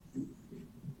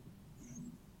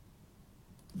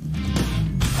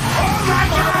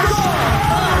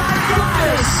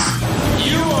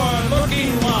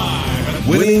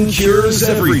Winning cures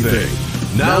everything.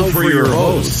 Now for your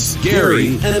hosts,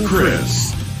 Gary and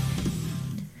Chris.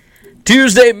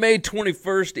 Tuesday, May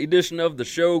 21st edition of the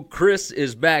show. Chris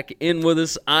is back in with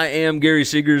us. I am Gary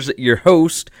Seegers, your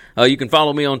host. You can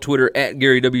follow me on Twitter at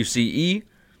GaryWCE. You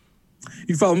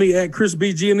can follow me at Chris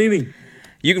B. Giannini.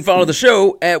 You can follow the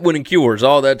show at Winning Cures.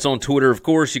 All that's on Twitter, of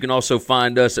course. You can also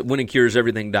find us at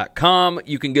winningcureseverything.com.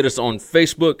 You can get us on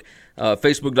Facebook,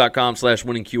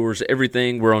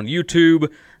 facebook.com/winningcureseverything. We're on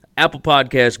YouTube, Apple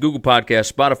Podcasts, Google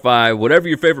Podcasts, Spotify, whatever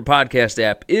your favorite podcast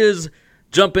app is.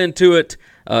 Jump into it.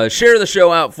 Share the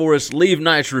show out for us. Leave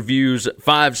nice reviews,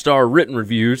 5-star written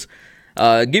reviews.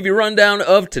 Give you a rundown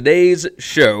of today's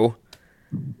show.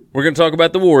 We're going to talk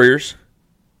about the Warriors.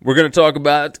 We're going to talk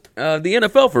about the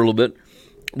NFL for a little bit.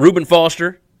 Reuben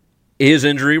Foster, his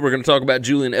injury. We're going to talk about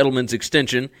Julian Edelman's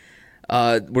extension.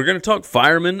 We're going to talk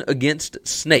Firemen against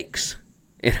Snakes.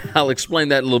 And I'll explain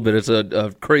that in a little bit. It's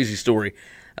a crazy story.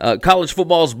 College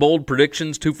football's bold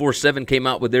predictions. 247 came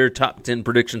out with their top 10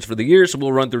 predictions for the year, so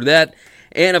we'll run through that.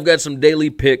 And I've got some daily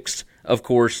picks, of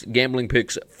course, gambling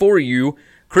picks for you.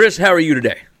 Chris, how are you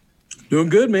today? Doing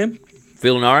good, man.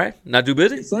 Feeling all right? Not too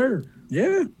busy? Yes, sir.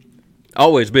 Yeah.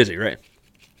 Always busy, right?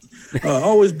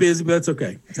 Always busy, but that's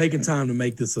okay. Taking time to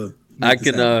make this a.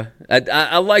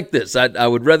 I like this. I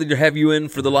would rather have you in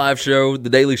for the live show, the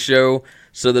daily show,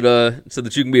 so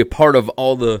that you can be a part of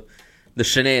all the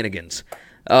shenanigans.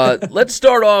 Let's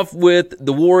start off with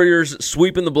the Warriors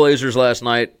sweeping the Blazers last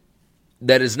night.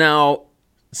 That is now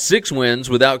 6 wins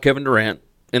without Kevin Durant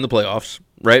in the playoffs,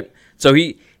 right? So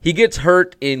he gets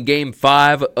hurt in Game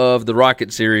 5 of the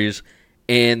Rocket series,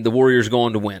 and the Warriors go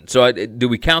on to win. So do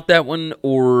we count that one,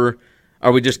 or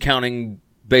are we just counting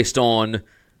based on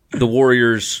the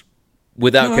Warriors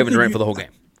without Kevin Durant for the whole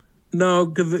game? No,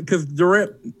 because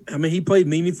Durant, I mean, he played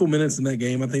meaningful minutes in that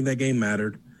game. I think that game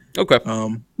mattered. Okay.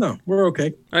 No, we're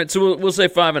okay. All right, so we'll say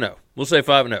 5-0. We'll say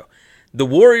 5-0. The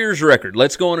Warriors' record,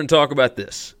 let's go on and talk about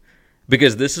this,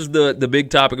 because this is the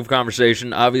big topic of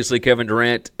conversation. Obviously, Kevin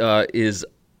Durant is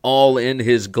all in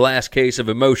his glass case of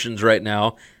emotions right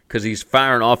now because he's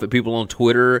firing off at people on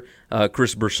Twitter.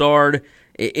 Chris Broussard,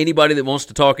 anybody that wants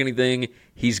to talk anything,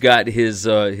 he's got his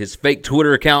fake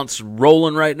Twitter accounts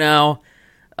rolling right now.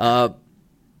 The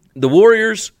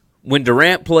Warriors, when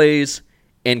Durant plays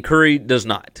and Curry does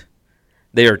not,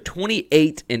 they are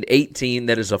 28-18.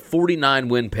 That is a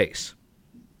 49-win pace.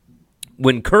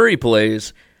 When Curry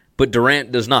plays, but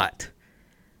Durant does not,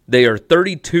 they are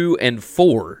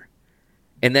 32-4,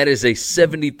 and that is a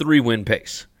 73-win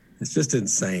pace. It's just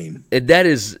insane. And that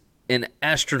is an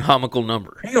astronomical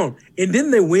number. Hang on, and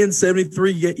didn't they win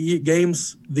 73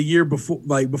 games the year before,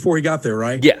 before he got there,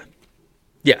 right? Yeah.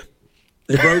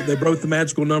 They broke the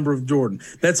magical number of Jordan.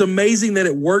 That's amazing that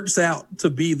it works out to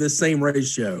be the same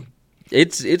ratio.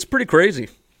 It's pretty crazy.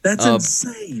 That's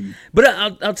insane. But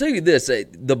I'll tell you this: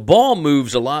 the ball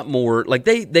moves a lot more. Like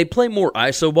they play more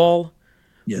iso ball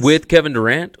with Kevin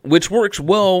Durant, which works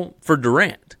well for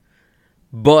Durant.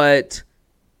 But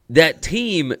that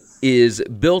team is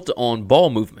built on ball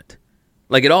movement,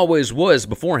 like it always was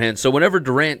beforehand. So whenever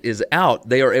Durant is out,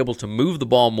 they are able to move the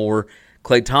ball more.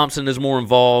 Klay Thompson is more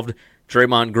involved.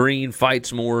 Draymond Green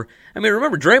fights more. I mean,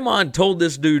 remember, Draymond told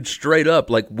this dude straight up,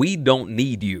 like, we don't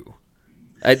need you.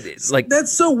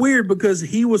 That's so weird because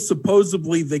he was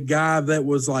supposedly the guy that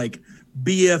was like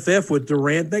BFF with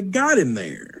Durant that got him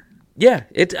there. Yeah.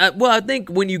 I think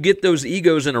when you get those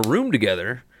egos in a room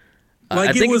together,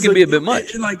 I think it can be a bit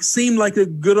much. It seemed like a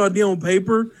good idea on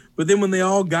paper, but then when they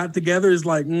all got together, it's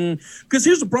like, because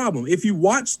here's the problem. If you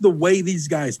watch the way these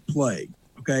guys play,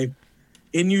 okay,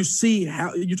 and you see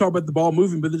how you talk about the ball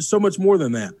moving, but there's so much more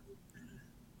than that.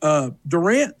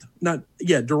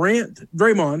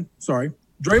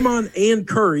 Draymond and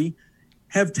Curry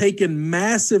have taken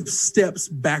massive steps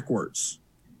backwards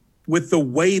with the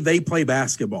way they play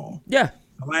basketball. Yeah.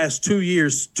 The last 2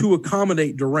 years to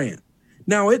accommodate Durant.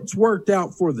 Now, it's worked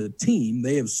out for the team.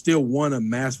 They have still won a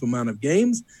massive amount of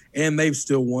games, and they've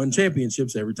still won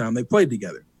championships every time they played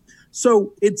together.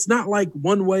 So it's not like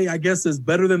one way, I guess, is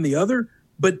better than the other,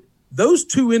 but those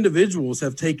two individuals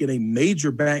have taken a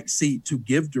major backseat to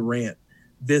give Durant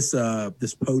this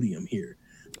podium here.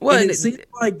 Well, and it seems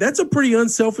like that's a pretty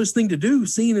unselfish thing to do,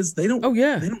 seeing as they don't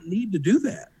need to do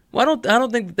that. Well, I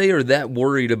don't think that they are that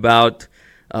worried about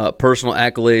personal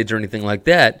accolades or anything like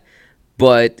that,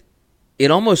 but it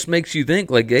almost makes you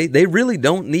think like they really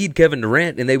don't need Kevin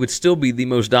Durant, and they would still be the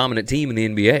most dominant team in the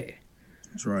NBA.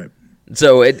 That's right.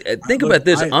 So think about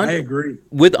this. I agree.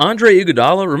 With Andre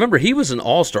Iguodala, remember, he was an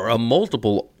all-star, a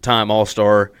multiple-time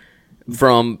all-star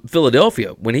from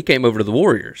Philadelphia when he came over to the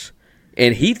Warriors.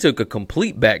 and he took a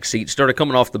complete backseat, started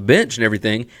coming off the bench and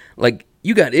everything. Like,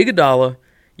 you got Iguodala,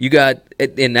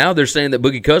 and now they're saying that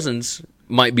Boogie Cousins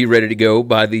might be ready to go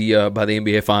by the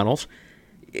NBA Finals.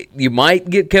 You might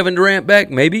get Kevin Durant back,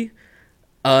 maybe.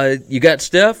 You got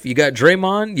Steph, you got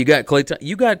Draymond, you got Klay Thompson.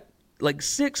 You got like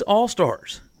 6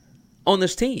 All-Stars on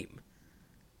this team.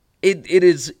 It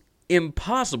is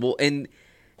impossible. And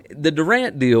the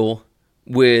Durant deal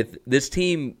with this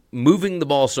team moving the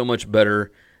ball so much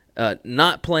better,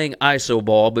 not playing ISO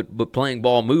ball, but playing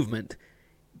ball movement,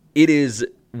 it is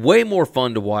way more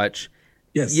fun to watch.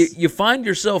 Yes. You find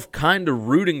yourself kind of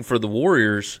rooting for the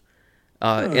Warriors.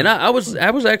 And I was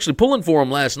actually pulling for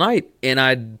them last night, and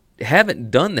I haven't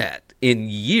done that in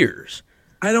years.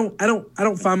 I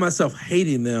don't find myself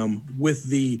hating them with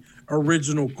the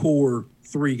original core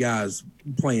 3 guys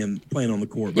playing on the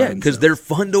court. Yeah, because they're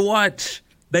fun to watch.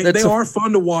 They are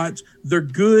fun to watch. They're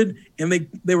good, and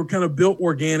they were kind of built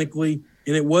organically,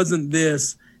 and it wasn't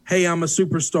this, hey, I'm a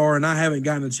superstar and I haven't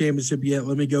gotten a championship yet.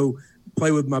 Let me go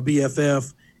play with my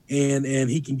BFF, and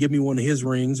he can give me one of his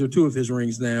rings or 2 of his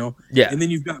rings now. Yeah. And then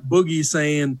you've got Boogie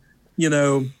saying,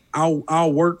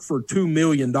 I'll work for $2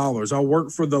 million. I'll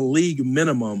work for the league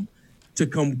minimum to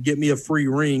come get me a free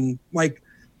ring. Like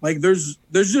there's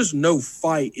just no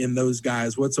fight in those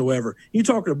guys whatsoever. You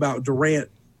talking about Durant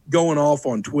going off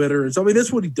on Twitter and so, I mean,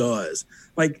 that's what he does.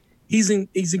 Like, he's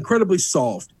incredibly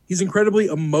soft. He's incredibly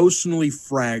emotionally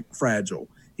fragile.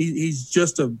 He's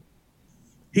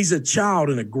a child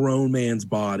in a grown man's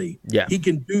body. Yeah. He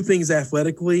can do things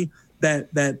athletically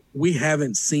that we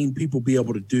haven't seen people be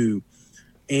able to do.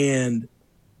 And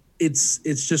it's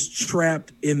just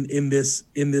trapped in this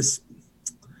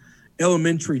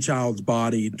elementary child's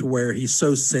body, to where he's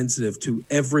so sensitive to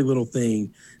every little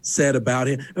thing said about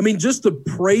him. I mean, just the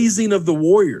praising of the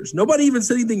Warriors. Nobody even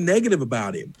said anything negative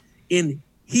about him. And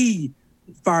he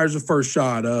fires the first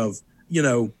shot of,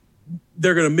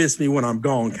 they're going to miss me when I'm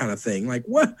gone kind of thing. Like,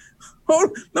 what? Oh,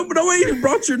 nobody even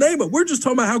brought your name up. We're just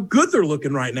talking about how good they're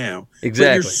looking right now.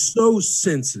 Exactly. But you're so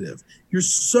sensitive. You're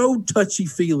so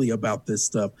touchy-feely about this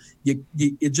stuff.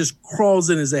 It just crawls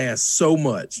in his ass so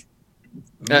much.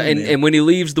 And when he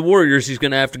leaves the Warriors, he's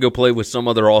going to have to go play with some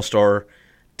other All-Star.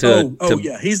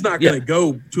 Yeah. He's not going to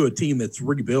go to a team that's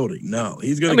rebuilding. No,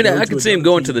 he's going to. I can see him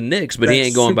going to the Knicks, but he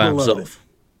ain't going by himself.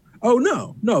 Oh,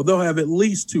 no, they'll have at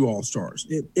least 2 All-Stars,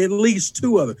 at least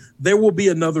 2 other. There will be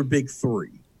another big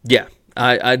 3. Yeah,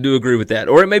 I do agree with that.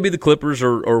 Or it may be the Clippers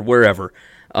or wherever.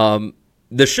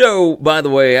 The show, by the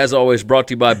way, as always, brought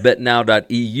to you by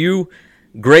betnow.eu.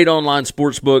 Great online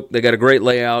sportsbook. They got a great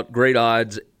layout, great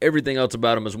odds. Everything else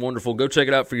about them is wonderful. Go check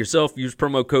it out for yourself. Use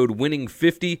promo code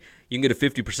WINNING50. You can get a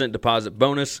 50% deposit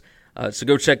bonus. So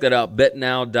go check that out,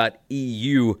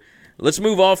 betnow.eu. Let's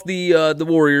move off the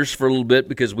Warriors for a little bit,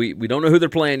 because we don't know who they're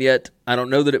playing yet. I don't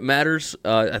know that it matters.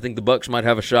 I think the Bucks might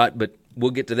have a shot, but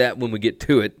we'll get to that when we get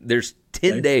to it. There's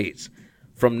 10 days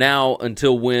from now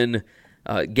until when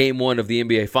Game 1 of the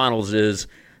NBA Finals is.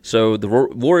 So the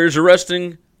Warriors are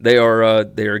resting. They are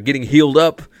getting healed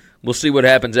up. We'll see what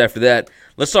happens after that.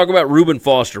 Let's talk about Reuben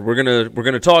Foster. We're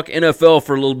gonna talk NFL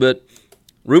for a little bit.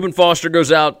 Reuben Foster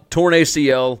goes out, torn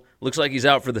ACL. Looks like he's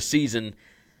out for the season.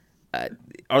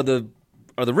 Are the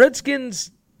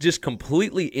Redskins just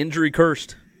completely injury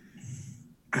cursed?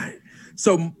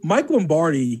 So Mike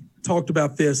Lombardi talked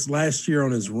about this last year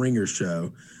on his Ringer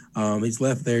show. He's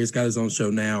left there. He's got his own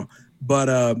show now.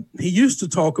 But he used to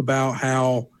talk about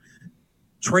how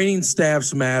training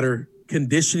staffs matter,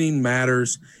 conditioning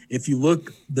matters. If you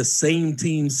look, the same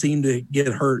teams seem to get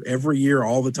hurt every year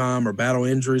all the time, or battle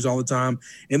injuries all the time.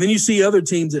 And then you see other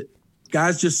teams that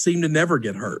guys just seem to never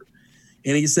get hurt.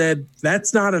 And he said,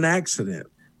 that's not an accident.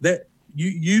 That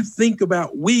you think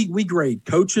about, we grade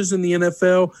coaches in the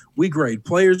NFL, we grade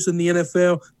players in the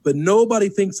NFL, but nobody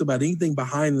thinks about anything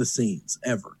behind the scenes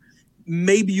ever.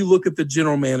 Maybe you look at the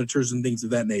general managers and things of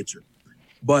that nature.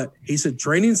 But he said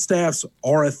training staffs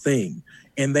are a thing,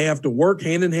 and they have to work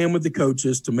hand in hand with the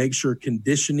coaches to make sure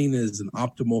conditioning is an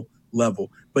optimal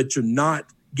level. But you're not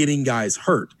getting guys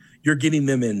hurt. You're getting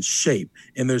them in shape.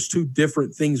 And there's 2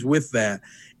 different things with that.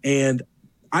 And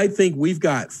I think we've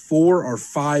got 4 or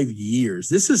 5 years.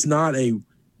 This is not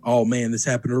this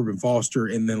happened to Reuben Foster,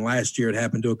 and then last year it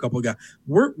happened to a couple of guys.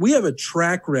 We have a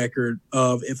track record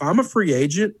of, if I'm a free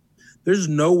agent, there's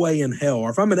no way in hell,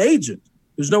 or if I'm an agent,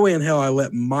 there's no way in hell I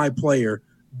let my player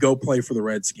go play for the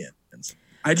Redskins.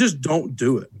 I just don't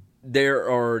do it. There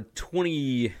are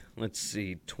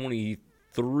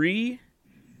 23?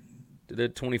 Did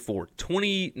it 24?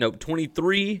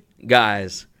 23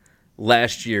 guys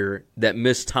last year that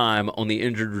missed time on the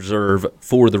injured reserve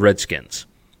for the Redskins.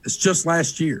 It's just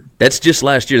last year. That's just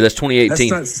last year. That's 2018.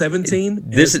 That's not 17.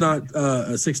 This is not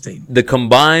 16. The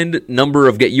combined number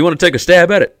of games. You want to take a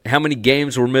stab at it? How many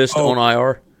games were missed on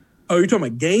IR? Oh, you're talking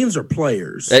about games or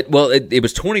players? It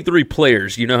was 23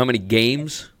 players. You know how many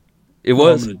games it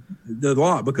was? A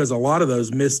lot, because a lot of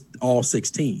those missed all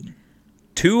 16.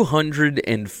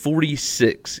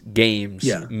 246 games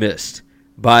missed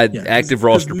by active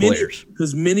roster players.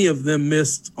 Because many of them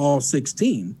missed all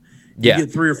 16. You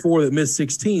get 3 or 4 that missed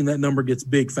 16, that number gets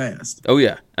big fast. Oh,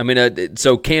 yeah. I mean,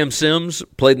 so Cam Sims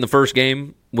played in the first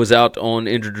game, was out on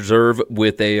injured reserve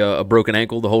with a broken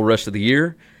ankle the whole rest of the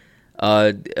year.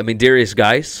 I mean, Darius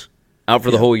Geis out for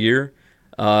the whole year.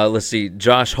 Let's see.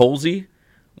 Josh Holsey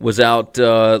was out.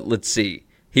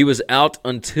 He was out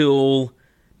until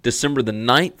December the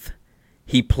 9th.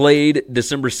 He played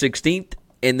December 16th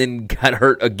and then got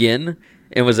hurt again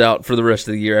and was out for the rest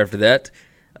of the year after that.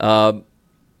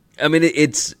 I mean,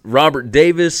 it's Robert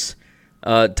Davis,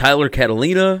 Tyler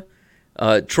Catalina,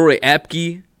 Troy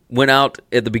Apke went out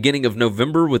at the beginning of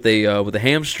November with a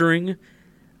hamstring.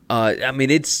 I mean,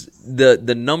 it's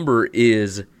the number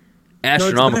is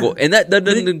astronomical, and that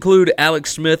doesn't include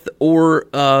Alex Smith or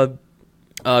Colt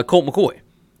McCoy.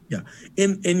 Yeah,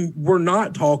 and we're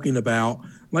not talking about,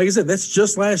 like I said, that's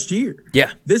just last year.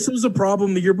 Yeah, this was a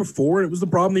problem the year before, and it was the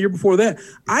problem the year before that.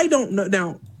 I don't know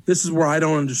now. This is where I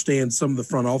don't understand some of the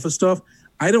front office stuff.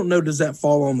 I don't know, does that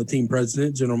fall on the team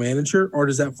president, general manager, or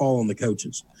does that fall on the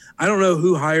coaches? I don't know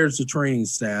who hires the training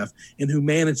staff and who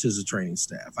manages the training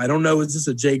staff. I don't know, is this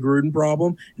a Jay Gruden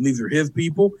problem and these are his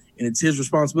people and it's his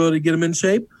responsibility to get them in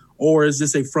shape? Or is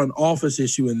this a front office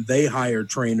issue and they hire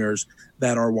trainers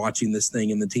that are watching this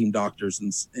thing and the team doctors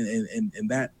and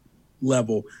that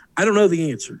level? I don't know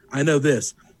the answer. I know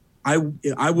this. I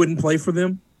wouldn't play for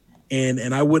them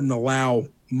and I wouldn't allow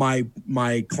my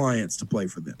clients to play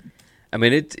for them. I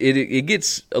mean, it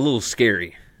gets a little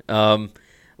scary.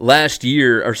 Last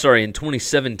year, or sorry, in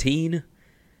 2017,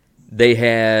 they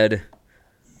had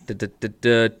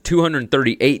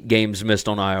 238 games missed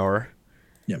on IR.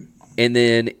 Yeah. And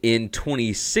then in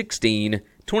 2016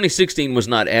 was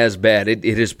not as bad.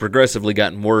 It has progressively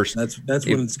gotten worse. That's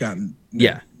when it's gotten.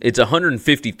 Yeah, it's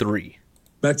 153.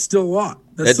 That's still a lot.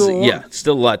 That's still a lot. Yeah,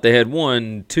 still a lot. They had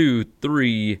 1, 2,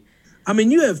 3. I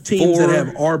mean, you have teams that have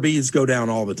RBs go down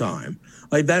all the time.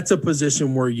 Like, that's a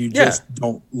position where you just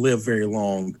don't live very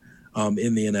long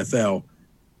in the NFL.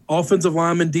 Offensive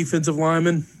linemen, defensive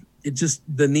linemen, it just,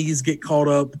 the knees get caught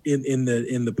up in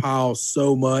the pile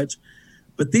so much.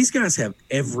 But these guys have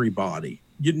everybody.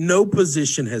 No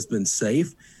position has been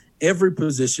safe. Every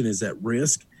position is at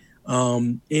risk.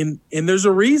 And there's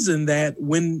a reason that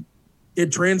when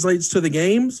it translates to the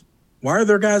games, why are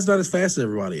their guys not as fast as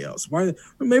everybody else? Why?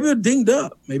 Maybe they're dinged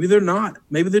up. Maybe they're not.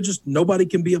 Maybe they're just, nobody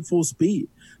can be at full speed.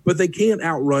 But they can't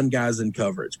outrun guys in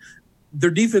coverage. Their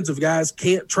defensive guys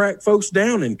can't track folks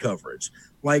down in coverage.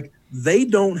 Like, they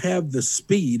don't have the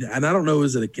speed. And I don't know,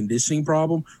 is it a conditioning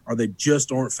problem? Or they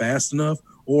just aren't fast enough?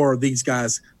 Or these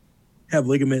guys have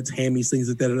ligaments, hammies, things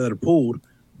like that are pulled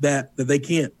that they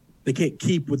can't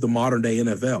keep with the modern day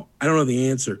NFL. I don't know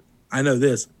the answer. I know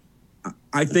this.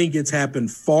 I think it's happened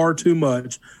far too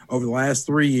much over the last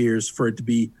 3 years for it to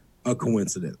be a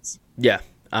coincidence. Yeah,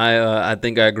 I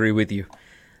think I agree with you.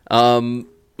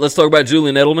 Let's talk about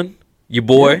Julian Edelman, your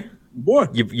boy,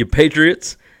 your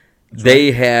Patriots. That's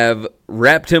they have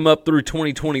wrapped him up through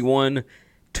 2021,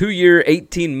 2-year,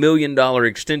 $18 million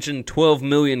extension, $12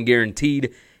 million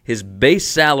guaranteed. His base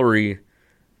salary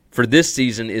for this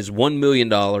season is $1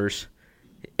 million.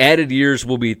 Added years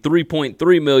will be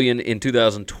 $3.3 million in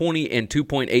 2020 and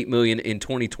 $2.8 million in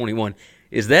 2021.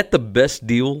 Is that the best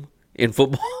deal in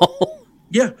football?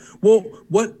 Yeah. Well,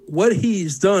 what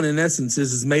he's done in essence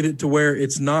is made it to where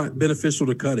it's not beneficial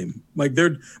to cut him. Like,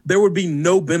 there would be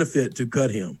no benefit to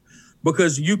cut him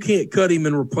because you can't cut him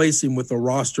and replace him with a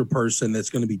roster person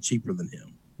that's going to be cheaper than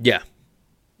him. Yeah,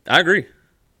 I agree.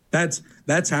 That's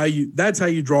how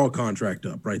you draw a contract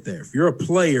up right there. If you're a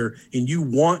player and you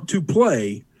want to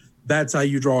play, that's how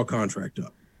you draw a contract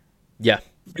up. Yeah.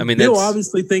 I mean, Bill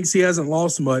obviously thinks he hasn't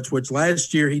lost much, which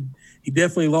last year he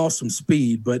definitely lost some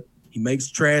speed, but he makes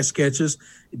trash catches.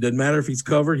 It doesn't matter if he's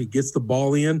covered. He gets the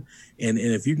ball in. And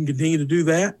if you can continue to do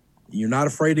that, you're not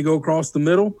afraid to go across the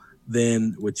middle,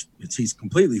 then which he's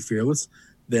completely fearless,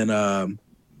 then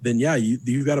yeah,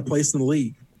 you've got a place in the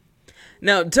league.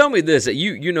 Now, tell me this.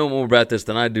 You know more about this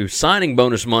than I do. Signing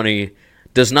bonus money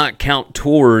does not count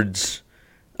towards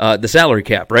the salary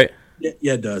cap, right?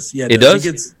 Yeah, it does. Yeah, it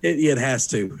does? It has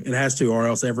to. It has to, or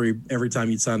else every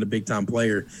time you sign a big-time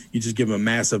player, you just give them a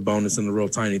massive bonus and a real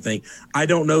tiny thing. I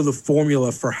don't know the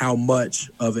formula for how much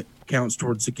of it counts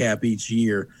towards the cap each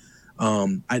year.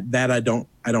 I don't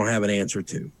have an answer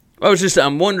to.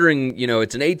 I'm wondering,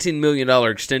 it's an $18 million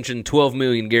extension, $12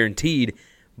 million guaranteed,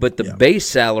 but the base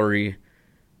salary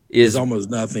is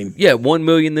almost nothing. Yeah, $1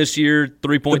 million this year,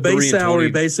 3.3. The base salary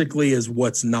basically is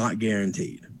what's not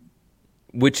guaranteed.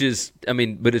 Which is,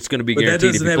 but it's going to be guaranteed.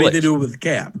 That doesn't have anything to do with the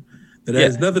cap. That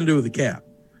has nothing to do with the cap.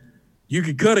 You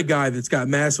could cut a guy that's got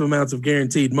massive amounts of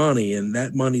guaranteed money, and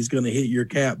that money's going to hit your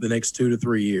cap the next 2 to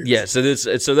 3 years. Yeah, so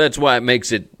that's why it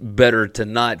makes it better to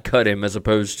not cut him as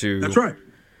opposed to. That's right.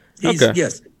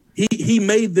 Yes, he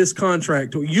made this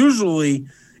contract. Usually,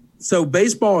 so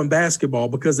baseball and basketball,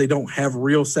 because they don't have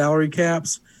real salary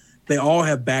caps, they all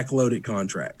have backloaded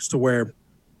contracts to where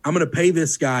I'm going to pay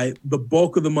this guy the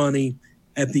bulk of the money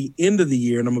at the end of the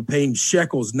year, and I'm going to pay him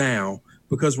shekels now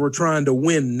because we're trying to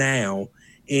win now,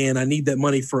 and I need that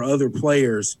money for other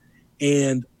players.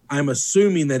 And I'm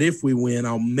assuming that if we win,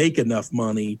 I'll make enough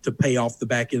money to pay off the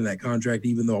back end of that contract,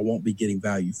 even though I won't be getting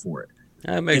value for it.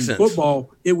 That makes sense. In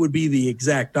football, it would be the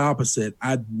exact opposite.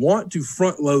 I'd want to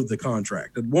front load the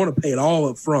contract. I'd want to pay it all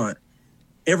up front,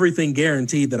 everything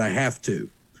guaranteed that I have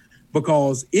to.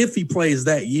 Because if he plays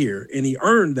that year and he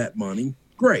earned that money,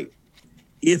 great.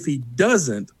 If he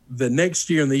doesn't, the next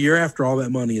year and the year after, all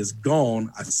that money is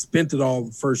gone. I spent it all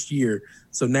the first year,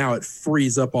 so now it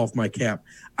frees up off my cap.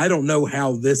 I don't know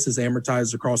how this is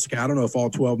amortized across the cap. I don't know if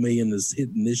all $12 million is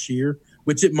hitting this year,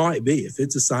 which it might be. If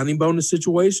it's a signing bonus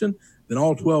situation, then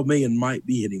all $12 million might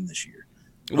be hitting this year,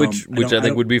 which I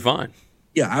think would be fine.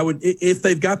 Yeah, I would. If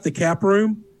they've got the cap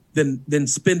room, then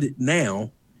spend it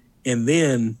now, and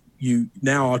then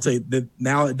I'll tell you that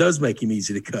now it does make him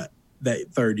easy to cut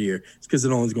that third year. It's because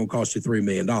it only is going to cost you $3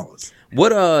 million.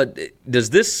 What does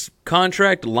this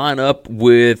contract line up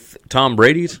with Tom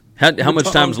Brady's? How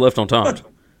much time is left on Tom's?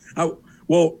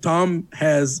 Well, Tom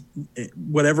has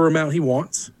whatever amount he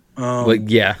wants.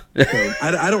 Yeah. So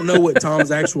I don't know what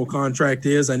Tom's actual contract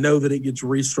is. I know that it gets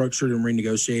restructured and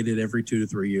renegotiated every 2 to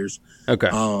 3 years. Okay.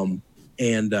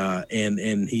 And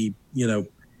he,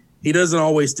 he doesn't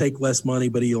always take less money,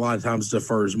 but he a lot of times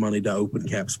defers money to open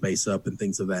cap space up and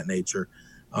things of that nature.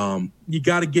 You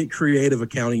got to get creative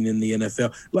accounting in the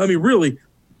NFL. I mean, really,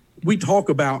 we talk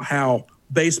about how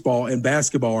baseball and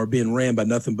basketball are being ran by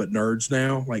nothing but nerds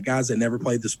now, like guys that never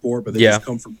played the sport, but they just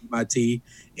come from MIT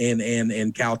and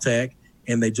Caltech,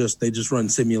 and they just run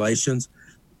simulations.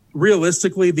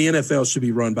 Realistically, the NFL should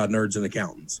be run by nerds and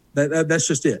accountants. That's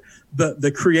just it.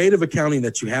 The creative accounting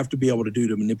that you have to be able to do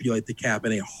to manipulate the cap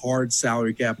in a hard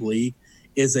salary cap league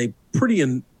is a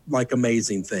pretty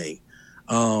amazing thing.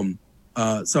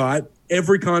 So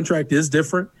every contract is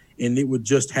different. And it would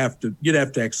just you'd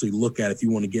have to actually look at if you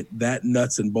want to get that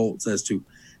nuts and bolts as to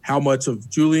how much of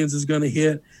Julian's is going to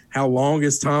hit, how long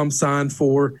is Tom signed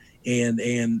for, and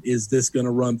is this going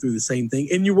to run through the same thing?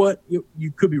 And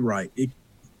you could be right.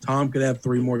 Tom could have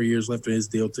 3 more years left in his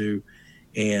deal too,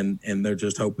 and they're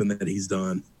just hoping that he's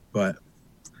done. But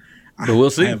we'll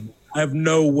see. I have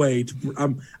no way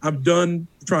to. I'm done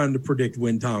trying to predict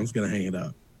when Tom's going to hang it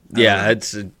up. Yeah,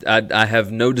 I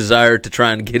have no desire to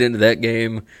try and get into that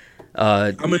game.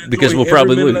 Because we'll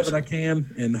probably lose. Of it I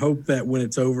can, and hope that when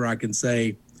it's over, I can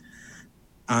say,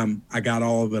 I got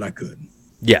all of it I could.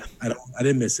 Yeah, I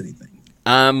didn't miss anything.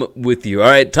 I'm with you. All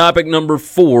right, topic number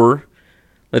 4.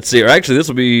 Let's see. Or actually, this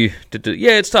will be.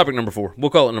 It's topic number 4. We'll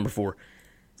call it number 4.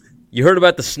 You heard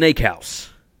about the snake house?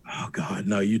 Oh God,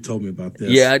 no! You told me about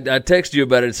this. Yeah, I texted you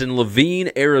about it. It's in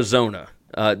Levine, Arizona.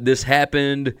 This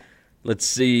happened. Let's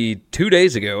see, 2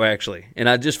 days ago actually, and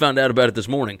I just found out about it this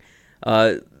morning.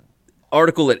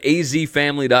 Article at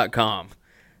azfamily.com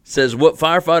says what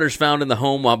firefighters found in the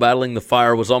home while battling the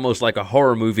fire was almost like a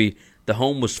horror movie. The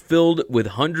home was filled with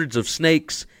hundreds of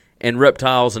snakes and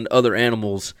reptiles and other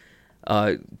animals.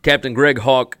 Captain Greg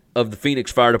Hawk of the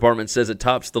Phoenix Fire Department says it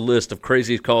tops the list of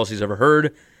craziest calls he's ever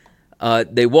heard.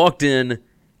 They walked in,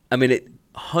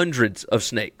 hundreds of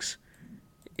snakes.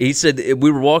 He said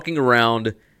we were walking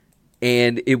around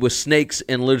and it was snakes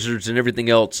and lizards and everything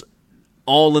else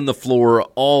all in the floor,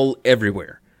 all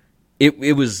everywhere.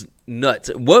 It was nuts.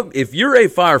 What if you're a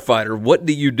firefighter, what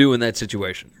do you do in that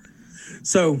situation?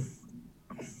 So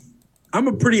I'm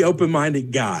a pretty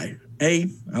open-minded guy. I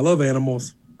love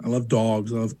animals. I love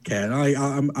dogs. I love cats.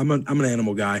 I'm an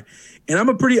animal guy. And I'm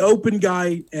a pretty open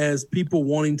guy as people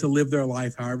wanting to live their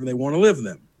life however they want to live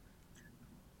them.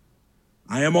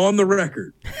 I am on the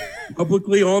record,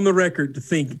 publicly on the record, to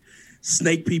think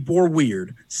snake people are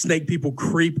weird. Snake people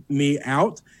creep me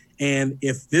out. And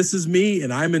if this is me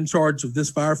and I'm in charge of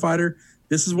this firefighter,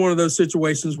 this is one of those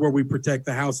situations where we protect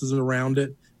the houses around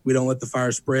it. We don't let the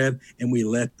fire spread, and we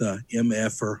let the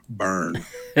MFer burn.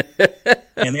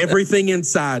 and everything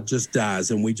inside just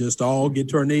dies, and we just all get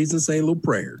to our knees and say a little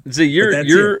prayer. See,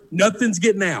 you're nothing's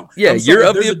getting out. Yeah, you're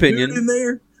of the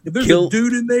opinion. If there's a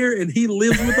dude in there and he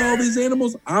lives with all these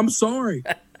animals, I'm sorry.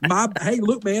 Hey,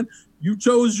 look, man, you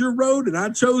chose your road and I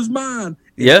chose mine.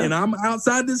 Yeah. And I'm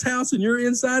outside this house and you're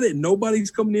inside it and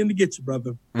nobody's coming in to get you,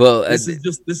 brother. Well, this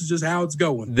is just how it's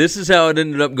going. This is how it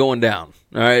ended up going down.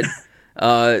 All right.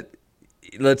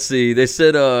 Let's see. They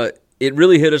said it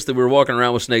really hit us that we were walking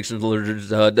around with snakes and lizards.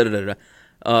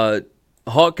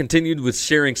 Hawk continued with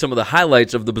sharing some of the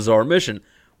highlights of the bizarre mission.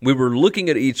 We were looking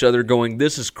at each other going,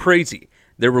 this is crazy.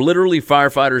 There were literally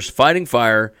firefighters fighting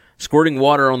fire, squirting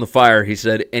water on the fire, he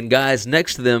said, and guys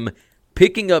next to them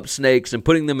picking up snakes and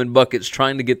putting them in buckets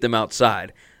trying to get them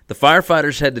outside. The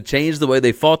firefighters had to change the way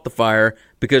they fought the fire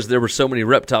because there were so many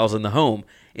reptiles in the home.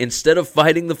 Instead of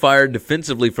fighting the fire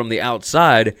defensively from the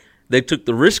outside, they took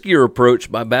the riskier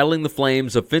approach by battling the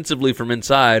flames offensively from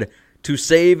inside to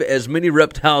save as many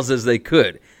reptiles as they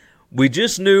could. We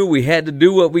just knew we had to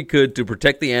do what we could to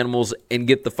protect the animals and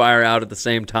get the fire out at the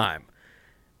same time.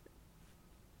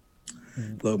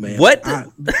 Look, man. What?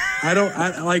 I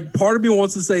don't like. Part of me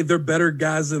wants to say they're better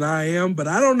guys than I am, but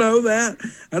I don't know that.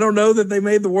 I don't know that they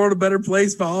made the world a better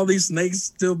place by all these snakes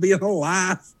still being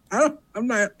alive. I'm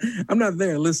not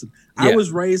there. Listen, yeah. I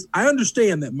was raised. I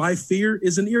understand that my fear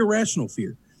is an irrational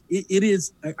fear. It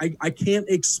is. I can't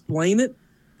explain it.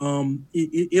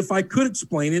 If I could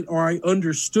explain it or I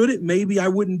understood it, maybe I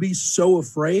wouldn't be so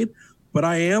afraid. But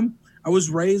I am. I was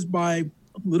raised by a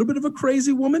little bit of a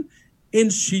crazy woman. And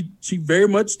she very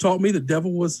much taught me the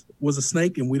devil was a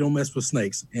snake, and we don't mess with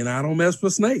snakes. And I don't mess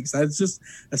with snakes. That's just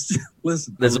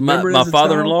listen. My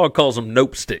father-in-law calls them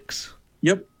nope sticks.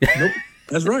 Yep. Nope.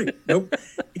 That's right. Nope.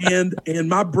 And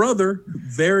my brother,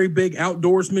 very big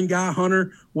outdoorsman guy,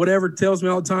 hunter, whatever, tells me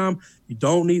all the time, you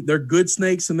don't need, they're good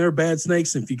snakes and they're bad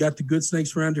snakes. And if you got the good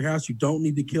snakes around your house, you don't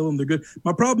need to kill them. They're good.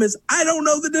 My problem is I don't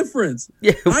know the difference.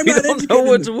 Yeah, I'm not don't know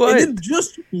what's what. And then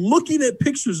just looking at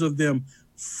pictures of them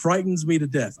frightens me to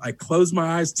death. I close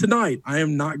my eyes tonight. I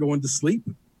am not going to sleep.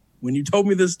 When you told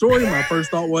me this story, my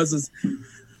first thought was,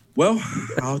 well,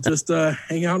 I'll just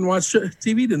hang out and watch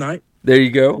TV tonight. There you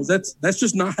go. That's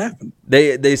just not happening.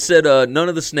 They said none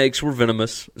of the snakes were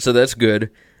venomous, so that's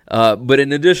good. But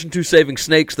in addition to saving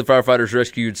snakes, the firefighters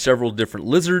rescued several different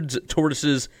lizards,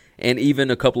 tortoises, and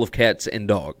even a couple of cats and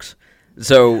dogs.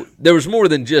 So there was more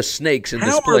than just snakes in this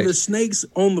place. How are the snakes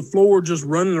on the floor just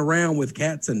running around with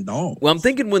cats and dogs? Well, I'm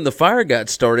thinking when the fire got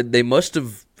started, they must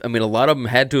have, a lot of them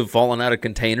had to have fallen out of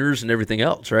containers and everything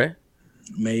else, right?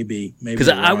 Maybe. Because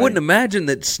I wouldn't imagine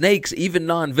that snakes, even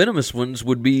non-venomous ones,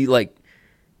 would be,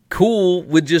 cool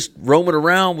with just roaming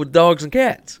around with dogs and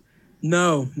cats.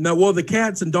 No. Well, the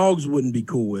cats and dogs wouldn't be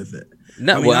cool with it.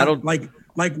 No, I don't.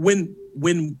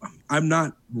 When I'm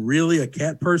not really a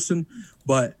cat person,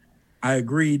 but I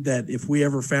agreed that if we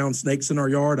ever found snakes in our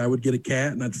yard, I would get a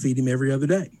cat and I'd feed him every other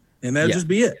day. And that'd just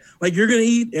be it. You're going to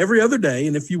eat every other day.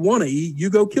 And if you want to eat,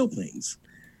 you go kill things.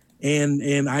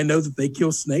 And I know that they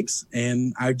kill snakes.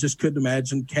 And I just couldn't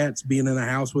imagine cats being in a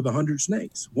house with 100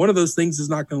 snakes. One of those things is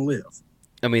not going to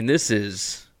live. This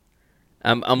is,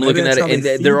 I'm looking at it, and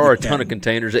there are a ton of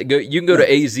containers. You can go to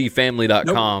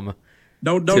azfamily.com.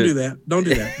 Nope. Don't do that. Don't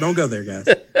do that. Don't go there, guys.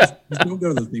 Just don't go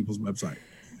to those people's website.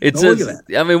 It says,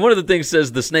 one of the things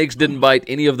says the snakes didn't bite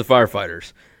any of the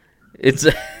firefighters. It's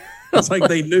like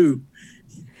they knew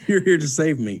you're here to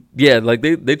save me. Yeah,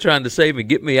 they trying to save me,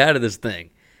 get me out of this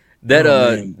thing.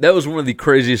 That was one of the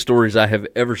craziest stories I have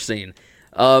ever seen.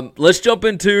 Let's jump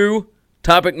into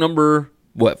topic number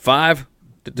 5?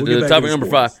 Topic number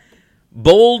 5.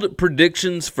 Bold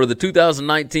predictions for the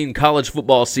 2019 college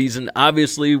football season.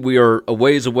 Obviously, we are a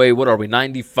ways away. What are we,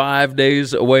 95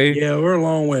 days away? Yeah, we're a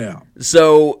long way out.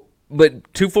 So,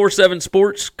 but 247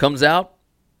 Sports comes out.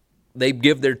 They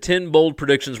give their 10 bold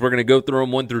predictions. We're going to go through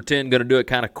them 1 through 10. Going to do it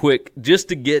kind of quick just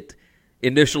to get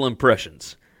initial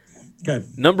impressions. Okay.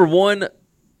 Number 1,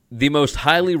 the most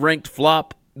highly ranked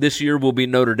flop this year will be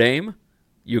Notre Dame.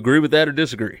 You agree with that or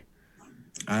disagree?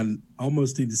 I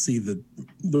almost need to see the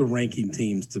ranking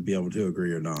teams to be able to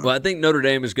agree or not. Well, I think Notre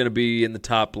Dame is going to be in the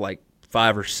top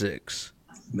 5 or 6.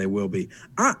 They will be.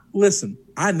 Listen,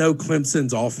 I know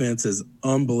Clemson's offense is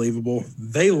unbelievable.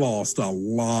 They lost a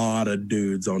lot of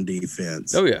dudes on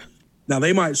defense. Oh, yeah. Now,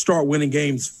 they might start winning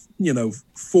games,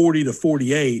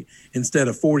 40-48 instead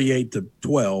of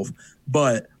 48-12,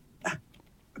 but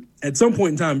at some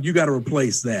point in time, you got to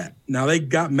replace that. Now, they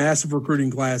got massive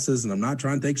recruiting classes, and I'm not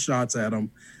trying to take shots at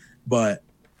them, but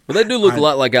they do look a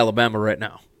lot like Alabama right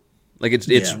now.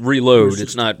 It's reload,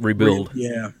 it's not rebuild.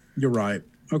 Yeah, you're right.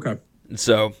 Okay.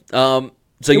 So, it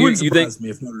wouldn't surprise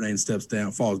me if Notre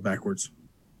Dame falls backwards.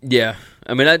 Yeah.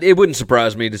 I mean, it wouldn't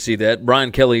surprise me to see that.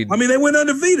 Brian Kelly. I mean, they went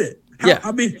undefeated. Yeah.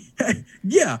 I mean,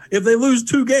 yeah, if they lose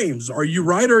 2 games, are you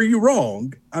right or are you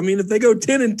wrong? I mean, if they go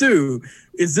 10-2,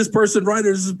 is this person right or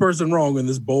is this person wrong in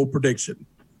this bold prediction?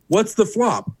 What's the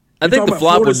flop? I think the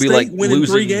flop would be like winning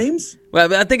losing 3 games.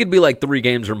 Well, I think it'd be like 3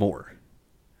 games or more.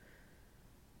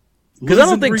 Because I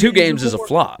don't think 2 games is a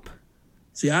flop.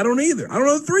 See, I don't either. I don't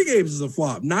know if 3 games is a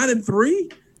flop.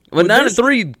 9-3. Well,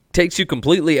 9-3 takes you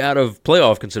completely out of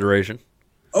playoff consideration.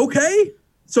 Okay.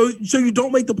 So you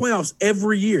don't make the playoffs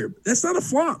every year. That's not a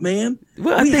flop, man.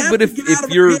 Well, I think, but if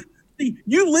you're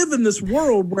you live in this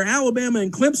world where Alabama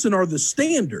and Clemson are the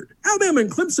standard. Alabama and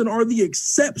Clemson are the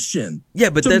exception.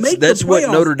 Yeah, but that's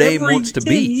what Notre Dame wants to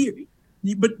be.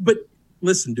 But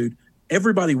listen, dude.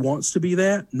 Everybody wants to be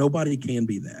that. Nobody can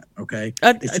be that. Okay.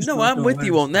 No, I'm with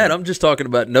you on that. I'm just talking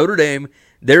about Notre Dame.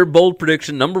 Their bold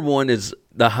prediction, number 1, is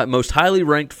the most highly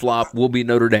ranked flop will be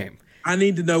Notre Dame. I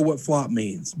need to know what flop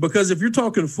means, because if you're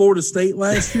talking Florida State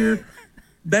last year,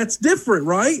 that's different,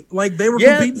 right? Like they were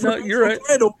competing for the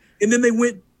title, and then they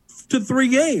went to 3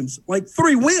 games, like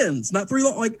 3 wins, not 3.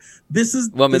 Like this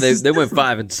is. Well, I mean, they went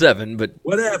 5-7, but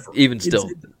whatever. Even still,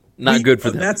 not good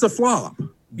for them. That's a flop.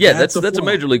 Yeah, that's a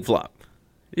major league flop.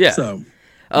 Yeah. So,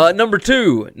 number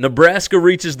 2, Nebraska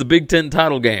reaches the Big Ten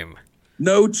title game.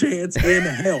 No chance in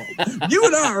hell. You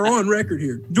and I are on record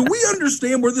here. Do we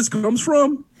understand where this comes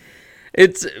from?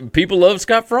 It's people love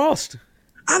Scott Frost.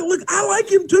 I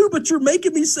like him too, but you're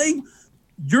making me say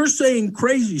you're saying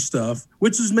crazy stuff,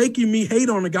 which is making me hate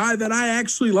on a guy that I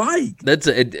actually like.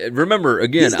 Remember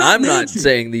again, I'm not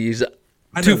saying these.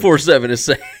 247 is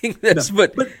saying this, no,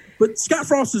 but Scott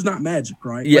Frost is not magic,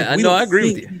 right? Yeah, I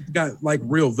agree with you. He's got like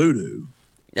real voodoo.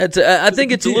 I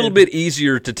think it's a little bit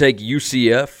easier to take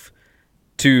UCF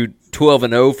to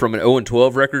 12-0 from an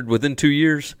 0-12 record within 2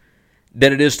 years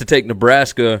than it is to take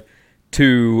Nebraska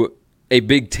to a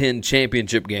Big Ten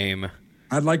championship game.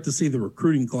 I'd like to see the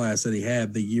recruiting class that he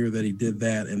had the year that he did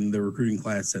that and the recruiting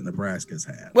class that Nebraska's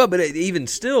had. Well, but even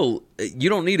still, you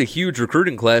don't need a huge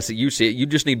recruiting class at UCF. You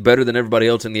just need better than everybody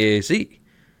else in the AAC.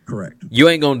 Correct. You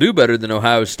ain't going to do better than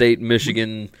Ohio State,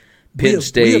 Michigan, Penn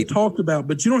State. We have talked about,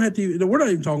 but you don't have to. We're not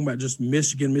even talking about just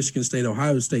Michigan, Michigan State,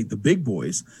 Ohio State, the big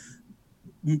boys.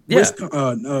 Yeah.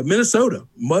 Minnesota,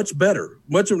 much better.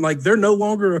 Much like they're no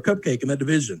longer a cupcake in that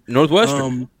division.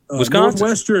 Northwestern, Wisconsin,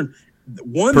 Northwestern,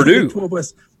 Purdue, 12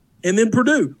 West, and then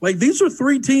Purdue. Like these are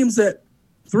 3 teams that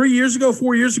 4 years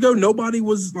ago, nobody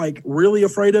was like really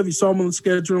afraid of. You saw them on the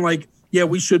schedule, and like, yeah,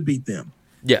 we should beat them.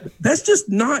 Yeah, that's just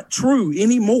not true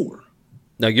anymore.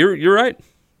 No, you're right.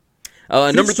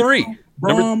 Number 3,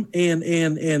 Brom and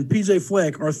PJ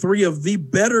Fleck are 3 of the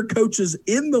better coaches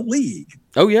in the league.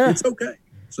 Oh yeah, it's okay.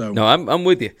 So no, I'm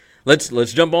with you. Let's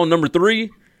jump on number 3.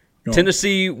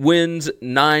 Tennessee wins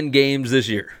 9 games this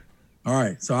year. All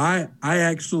right. So I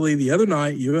actually the other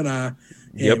night, you and I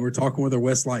we're talking with our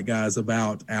Westlight guys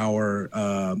about our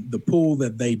the pool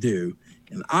that they do,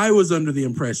 and I was under the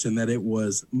impression that it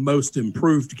was most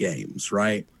improved games,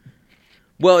 right?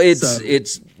 Well, it's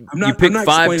you pick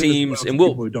 5 teams, and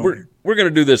we're going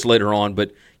to do this later on,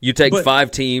 but you take 5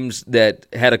 teams that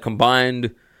had a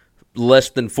combined less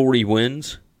than 40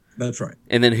 wins. That's right.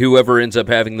 And then whoever ends up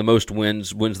having the most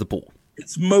wins wins the pool.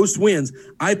 It's most wins.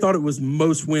 I thought it was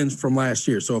most wins from last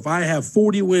year. So if I have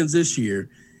 40 wins this year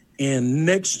and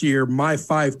next year my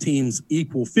 5 teams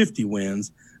equal 50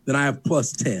 wins, then I have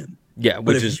plus 10. Yeah,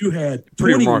 but if you had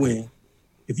 20 wins,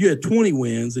 if you had 20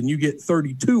 wins and you get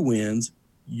 32 wins,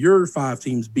 your 5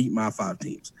 teams beat my 5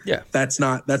 teams. Yeah. That's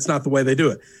not the way they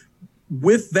do it.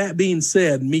 With that being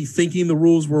said, me thinking the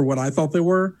rules were what I thought they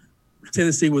were,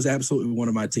 Tennessee was absolutely one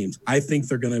of my teams. I think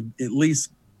they're going to at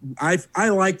least I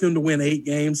like them to win 8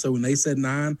 games. So when they said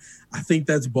 9, I think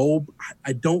that's bold.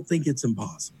 I don't think it's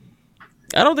impossible.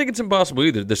 I don't think it's impossible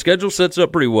either. The schedule sets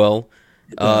up pretty well.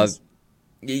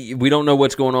 We don't know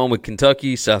what's going on with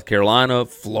Kentucky, South Carolina,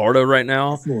 Florida right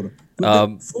now.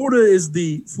 Florida is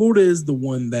the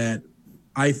one that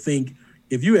I think,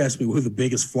 if you ask me who the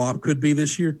biggest flop could be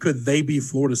this year, could they be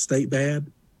Florida State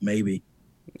bad? Maybe.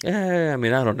 I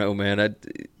mean, I don't know, man.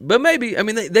 But maybe. I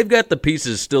mean, they've got the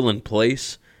pieces still in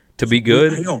place to be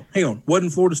good. Hang on.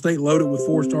 Wasn't Florida State loaded with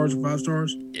 4 stars or 5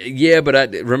 stars? Yeah, but I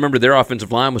remember their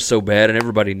offensive line was so bad and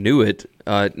everybody knew it.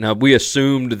 Now, we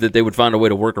assumed that they would find a way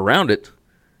to work around it,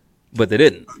 but they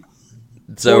didn't.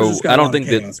 So I don't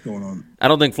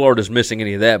think Florida's missing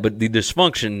any of that, but the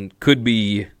dysfunction could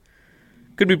be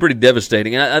pretty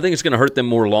devastating. And I think it's going to hurt them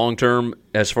more long term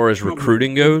as far as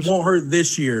recruiting goes. It won't hurt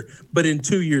this year, but in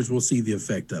 2 years we'll see the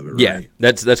effect of it, right? Yeah,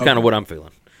 that's kind of what I'm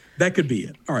feeling. That could be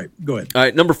it. All right, go ahead. All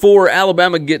right, number 4,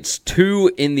 Alabama gets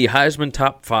 2 in the Heisman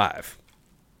top 5.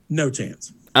 No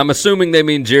chance. I'm assuming they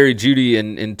mean Jerry Jeudy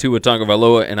and Tua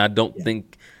Tagovailoa, and I don't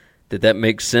think that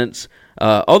makes sense.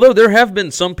 Although there have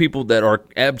been some people that are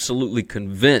absolutely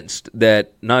convinced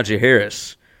that Najee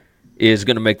Harris is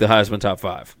going to make the Heisman top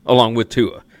 5, along with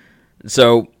Tua.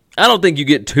 So I don't think you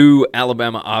get 2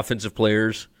 Alabama offensive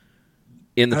players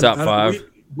in the top 5.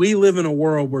 We live in a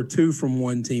world where 2 from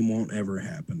one team won't ever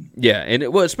happen. Yeah, and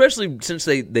especially since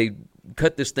they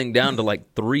cut this thing down to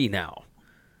like 3 now.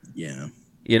 Yeah.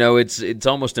 It's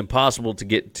almost impossible to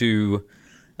get to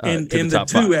and the the top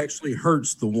 2 5. actually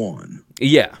hurts the 1.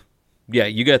 Yeah,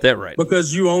 you got that right.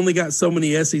 Because you only got so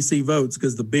many SEC votes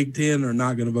because the Big Ten are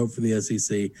not going to vote for the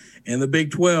SEC, and the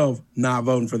Big 12 not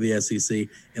voting for the SEC,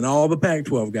 and all the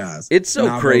Pac-12 guys. It's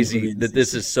so crazy that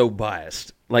this is so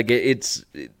biased. Like it's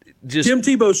just Tim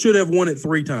Tebow should have won it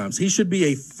 3 times. He should be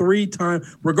a 3-time,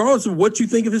 regardless of what you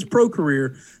think of his pro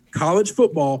career. College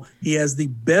football, he has the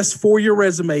best 4-year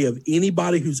resume of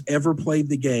anybody who's ever played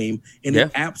the game, and he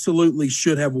absolutely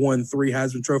should have won 3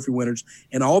 Heisman Trophy winners.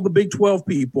 And all the Big 12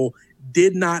 people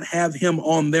did not have him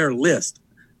on their list.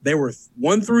 They were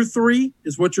 1 through 3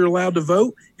 is what you're allowed to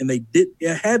vote, and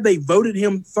had they voted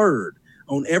him 3rd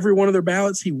on every one of their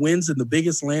ballots, he wins in the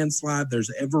biggest landslide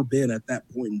there's ever been at that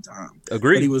point in time.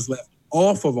 Agreed. But he was left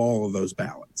off of all of those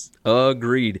ballots.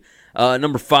 Agreed.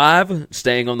 Number 5,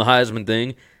 staying on the Heisman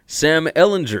thing, Sam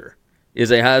Ehlinger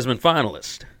is a Heisman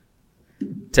finalist.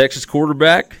 Texas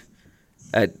quarterback.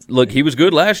 Look, he was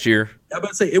good last year. I was about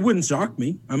to say it wouldn't shock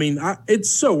me. I mean, it's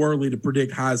so early to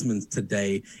predict Heisman's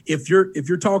today. If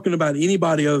you're talking about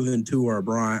anybody other than Tua or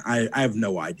Brian, I have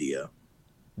no idea.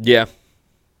 Yeah.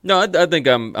 No, I think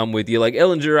I'm with you. Like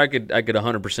Ehlinger, I could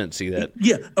 100% see that.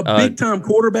 Yeah, a big time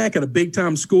quarterback at a big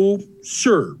time school,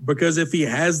 sure. Because if he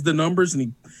has the numbers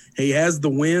and he has the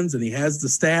wins and he has the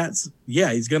stats,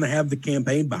 yeah, he's going to have the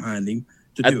campaign behind him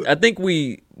to do it. I think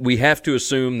we have to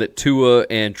assume that Tua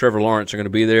and Trevor Lawrence are going to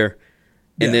be there,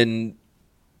 and then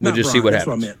we'll just see what happens.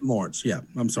 That's what I meant, Lawrence. Yeah,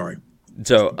 I'm sorry.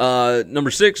 So number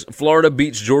 6, Florida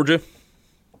beats Georgia.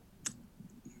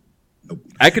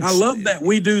 I love that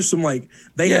we do some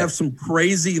they have some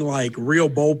crazy real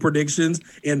bowl predictions,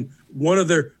 and one of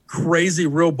their crazy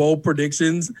real bowl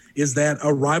predictions is that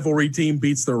a rivalry team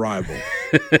beats their rival.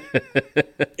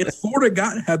 Is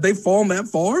Florida have they fallen that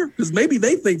far? Because maybe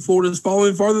they think Florida's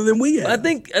falling farther than we have. I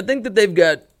think that they've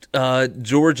got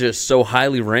Georgia so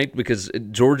highly ranked because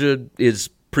Georgia is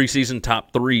preseason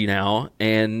top 3 now,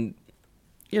 and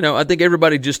I think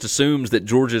everybody just assumes that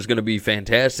Georgia is going to be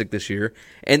fantastic this year,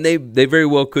 and they very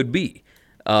well could be.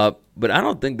 But I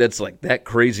don't think that's that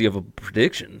crazy of a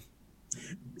prediction.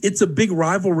 It's a big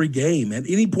rivalry game. At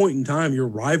any point in time, your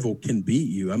rival can beat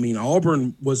you. I mean,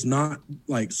 Auburn was not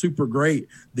super great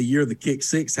the year the kick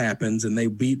 6 happens and they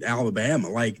beat Alabama.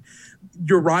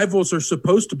 Your rivals are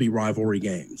supposed to be rivalry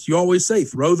games. You always say,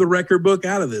 throw the record book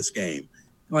out of this game.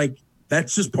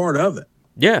 That's just part of it.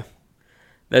 Yeah.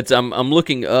 I'm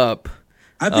looking up.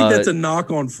 I think that's a knock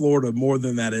on Florida more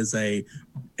than that is a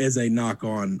knock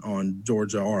on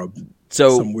Georgia or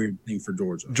some weird thing for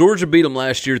Georgia. Georgia beat them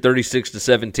last year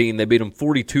 36-17. They beat them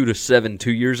 42-7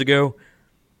 2 years ago.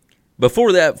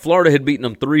 Before that, Florida had beaten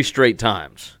them 3 straight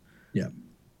times. Yeah.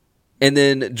 And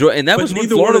that was when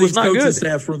Florida was not good. Neither one of these coaching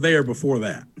staffs were there before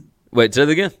that. Wait, say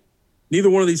that again? Neither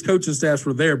one of these coaching staffs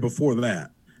were there before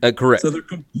that. Correct. So they're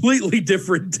completely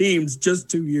different teams just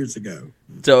 2 years ago.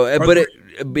 So,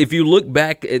 if you look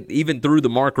back at even through the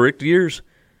Mark Richt years,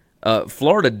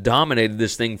 Florida dominated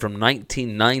this thing from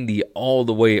 1990 all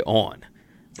the way on.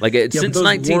 Since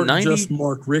 1990, weren't just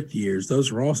Mark Richt years;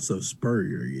 those were also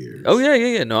Spurrier years. Oh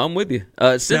yeah. No, I'm with you.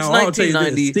 Since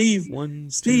 1990,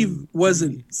 Steve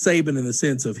wasn't Saban in the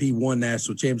sense of he won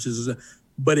national championships,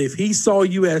 but if he saw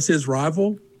you as his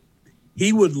rival,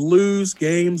 he would lose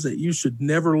games that you should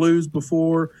never lose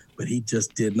before, but he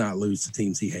just did not lose to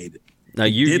teams he hated. Now,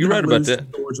 you're right about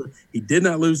that. Georgia. He did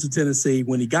not lose to Tennessee.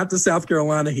 When he got to South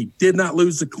Carolina, he did not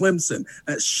lose to Clemson.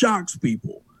 That shocks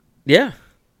people. Yeah.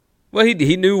 Well,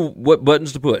 he knew what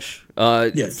buttons to push.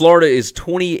 Yes. Florida is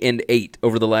 20-8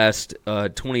 over the last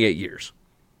 28 years.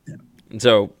 Yeah. And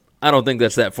so I don't think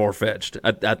that's that far-fetched.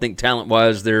 I think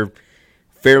talent-wise they're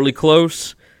fairly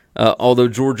close, although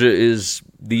Georgia is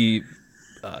the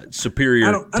superior.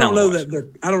 I don't know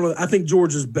that I don't know. I think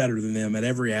Georgia's better than them at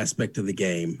every aspect of the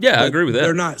game. Yeah, I agree with that.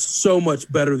 They're not so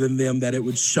much better than them that it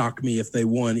would shock me if they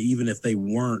won, even if they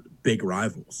weren't big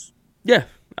rivals. Yeah,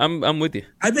 I'm with you.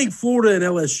 I think Florida and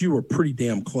LSU are pretty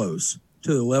damn close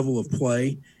to the level of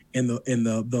play and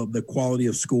the quality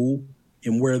of school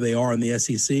and where they are in the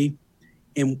SEC.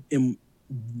 And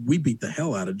we beat the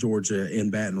hell out of Georgia in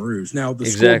Baton Rouge. Now, the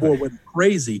Exactly. scoreboard went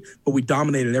crazy, but we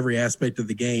dominated every aspect of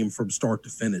the game from start to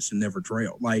finish and never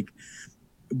trailed.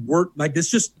 It's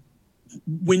just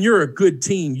when you're a good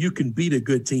team, you can beat a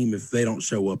good team if they don't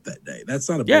show up that day. That's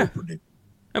not a bold prediction.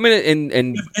 I mean,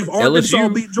 and if Arkansas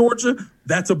LSU beat Georgia,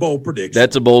 that's a bold prediction.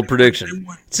 That's a bold prediction.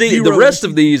 See, the rest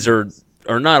of these are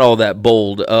not all that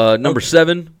bold. Number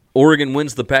 7, Oregon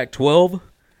wins the Pac-12.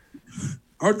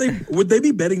 Aren't they? Would they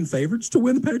be betting favorites to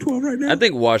win the Pac-12 right now? I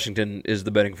think Washington is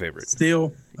the betting favorite.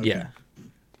 Still? Okay. Yeah.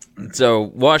 So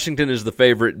Washington is the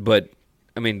favorite, but,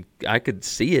 I mean, I could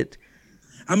see it.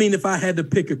 I mean, if I had to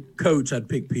pick a coach, I'd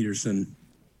pick Peterson.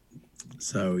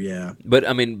 So, yeah. But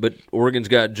Oregon's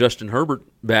got Justin Herbert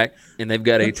back, and they've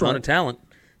got a ton of talent.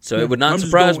 So it would not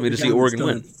surprise me to see Oregon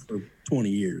win. For 20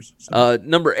 years. So.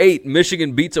 Number 8,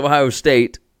 Michigan beats Ohio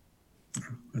State.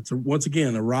 It's once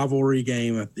again a rivalry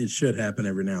game. It should happen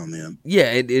every now and then.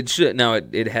 Yeah, it should. Now,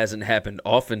 it hasn't happened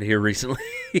often here recently.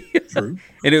 True.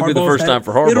 And it would be the first time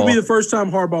for Harbaugh. It'll be the first time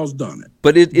Harbaugh's done it.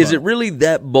 But is it really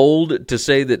that bold to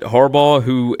say that Harbaugh,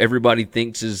 who everybody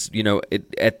thinks is,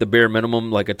 at the bare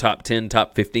minimum like a top 10,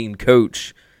 top 15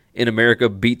 coach in America,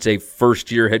 beats a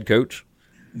first-year head coach?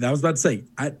 I was about to say,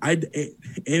 and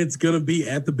it's going to be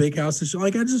at the big house. I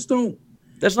just don't.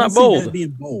 That's not bold. That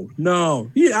being bold.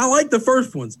 No. Yeah, I like the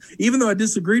first ones. Even though I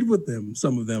disagreed with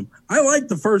some of them. I like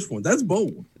the first one. That's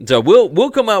bold. So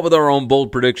we'll come out with our own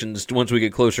bold predictions once we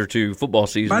get closer to football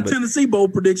season. My Tennessee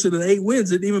bold prediction of 8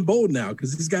 wins isn't even bold now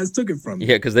because these guys took it from me.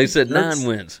 Yeah, because they said 9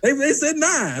 wins. They said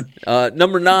 9.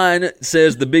 Number 9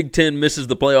 says the Big Ten misses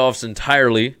the playoffs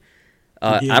entirely.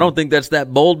 I don't think that's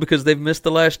that bold because they've missed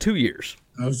the last 2 years.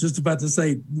 I was just about to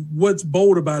say, what's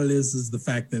bold about it is the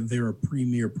fact that they're a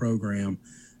premier program,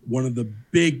 one of the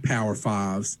big Power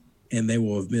Fives, and they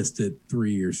will have missed it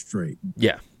 3 years straight.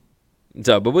 Yeah.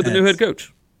 So, but with the new head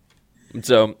coach.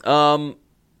 So,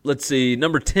 let's see.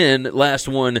 Number 10, last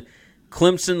one,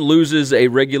 Clemson loses a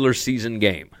regular season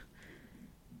game.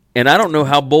 And I don't know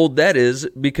how bold that is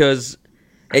because,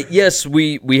 yes,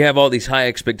 we have all these high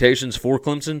expectations for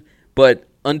Clemson, but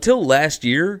until last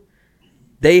year,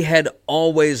 they had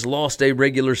always lost a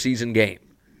regular season game.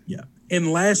 Yeah.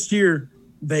 And last year,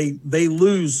 they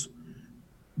lose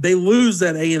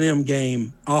that A&M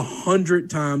game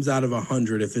 100 times out of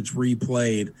 100 if it's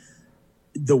replayed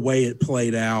the way it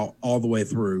played out all the way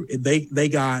through. They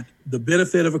got the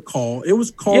benefit of a call. It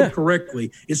was called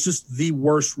correctly. It's just the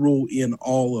worst rule in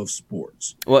all of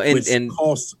sports. Well, and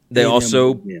they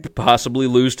also possibly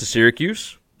lose to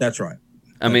Syracuse. That's right.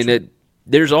 I mean,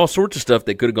 there's all sorts of stuff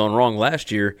that could have gone wrong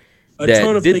last year. A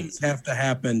ton of things have to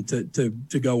happen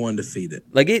to go undefeated.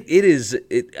 Like it is.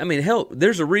 I mean, hell,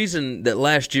 there's a reason that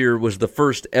last year was the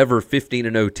first ever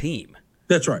 15-0 team.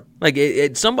 That's right.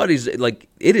 Like somebody's like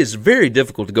it is very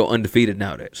difficult to go undefeated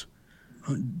nowadays.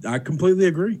 I completely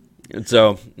agree. And so,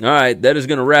 all right, that is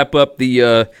going to wrap up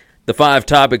the 5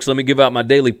 topics. Let me give out my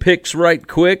daily picks right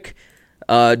quick.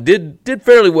 Did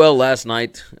fairly well last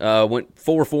night. Went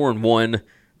 4-4-1.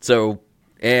 So,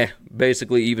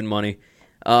 basically even money.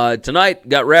 Tonight,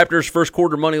 got Raptors first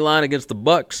quarter money line against the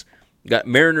Bucks. Got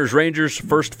Mariners Rangers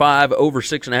first 5 over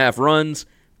 6.5 runs.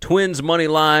 Twins money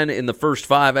line in the first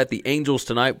 5 at the Angels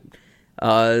tonight.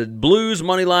 Blues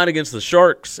money line against the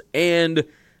Sharks. And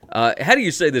how do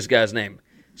you say this guy's name?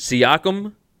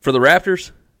 Siakam for the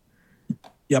Raptors?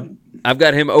 Yep. I've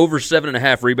got him over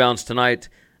 7.5 rebounds tonight.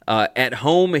 At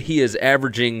home, he is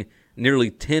averaging nearly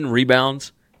 10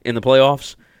 rebounds in the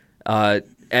playoffs.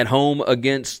 At home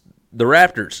against the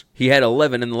Raptors, he had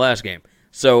 11 in the last game.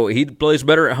 So he plays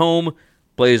better at home,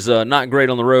 plays not great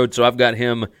on the road, so I've got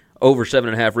him over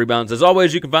 7.5 rebounds. As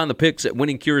always, you can find the picks at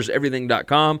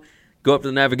winningcureseverything.com. Go up to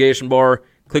the navigation bar,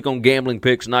 click on Gambling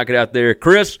Picks, knock it out there.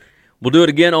 Chris, we'll do it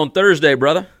again on Thursday,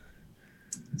 brother.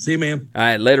 See you, man. All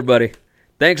right, later, buddy.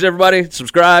 Thanks, everybody.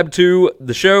 Subscribe to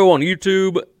the show on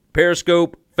YouTube,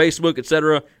 Periscope, Facebook,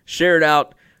 etc. Share it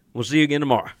out. We'll see you again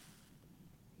tomorrow.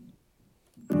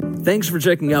 Thanks for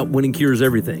checking out Winning Cures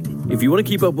Everything. If you want to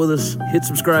keep up with us, hit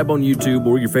subscribe on YouTube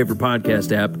or your favorite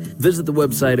podcast app. Visit the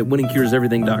website at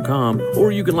winningcureseverything.com,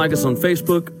 or you can like us on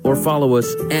Facebook or follow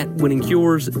us at Winning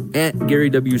Cures, at Gary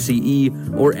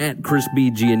WCE, or at Chris B.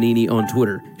 Giannini on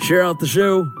Twitter. Share out the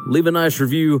show, leave a nice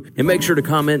review, and make sure to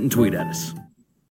comment and tweet at us.